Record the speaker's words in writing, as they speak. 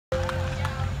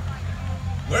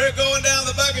We're going down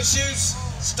the bucket chutes.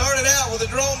 Started out with the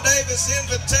Jerome Davis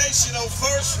Invitational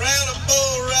first round of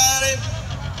bull riding.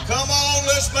 Come on,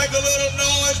 let's make a little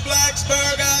noise,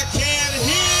 Blacksburg. I can't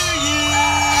hear you.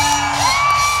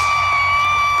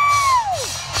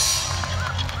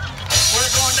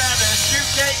 We're going down to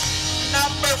chute gate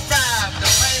number 5, the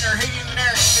Painter Heating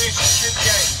and Air Conditioning chute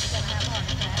gate.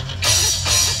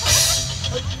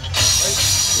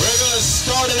 We're going to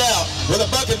start it out with a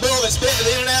bucket bull that's been to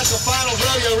the International Finals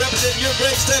Rodeo representing your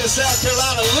great state of South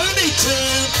Carolina. Looney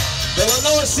Tune, the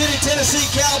Lenoir City, Tennessee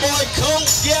Cowboy, Colt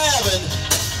Gavin.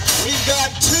 We've got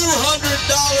 $200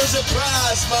 of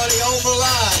prize money on the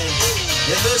line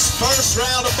in this first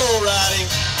round of bull riding.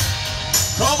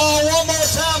 Come on, one more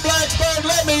time, Blacksburg.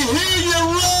 Let me hear you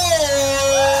roar.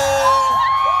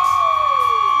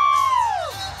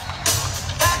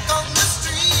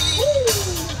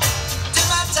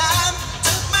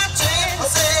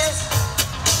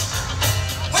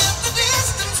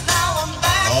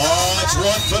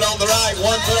 One foot on the right,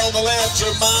 one foot on the left, your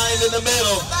mind in the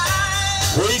middle.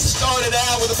 We started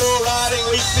out with the bull riding,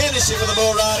 we finish it with the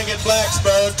bull riding at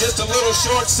Blacksburg. Just a little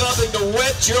short something to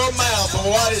wet your mouth for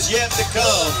what is yet to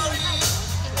come.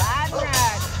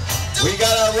 We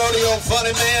got our rodeo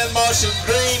funny man, Marshall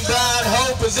Green. Brian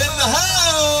Hope is in the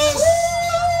house.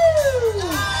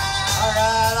 All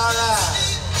right, all right.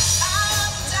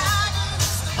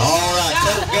 All right,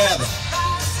 Colt Gavin.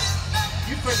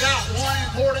 You forgot one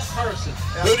important person.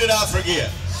 Who did I forget?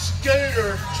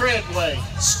 Scooter Treadway.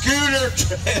 Scooter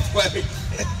Treadway.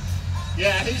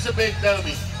 Yeah, he's a big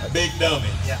dummy. A big dummy.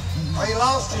 Yeah. Well, he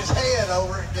lost his head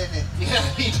over it, didn't he? Yeah,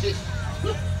 he did.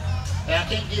 I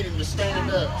can't get him to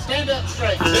stand up. Stand up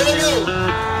straight. Here we go.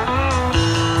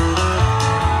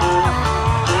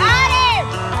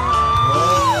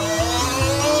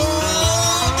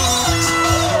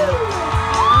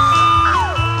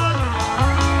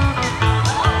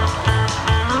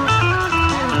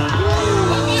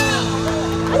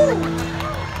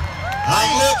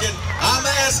 I'm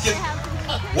asking,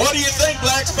 what do you think,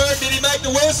 Blacksburg? Did he make the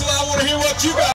whistle? I want to hear what you got.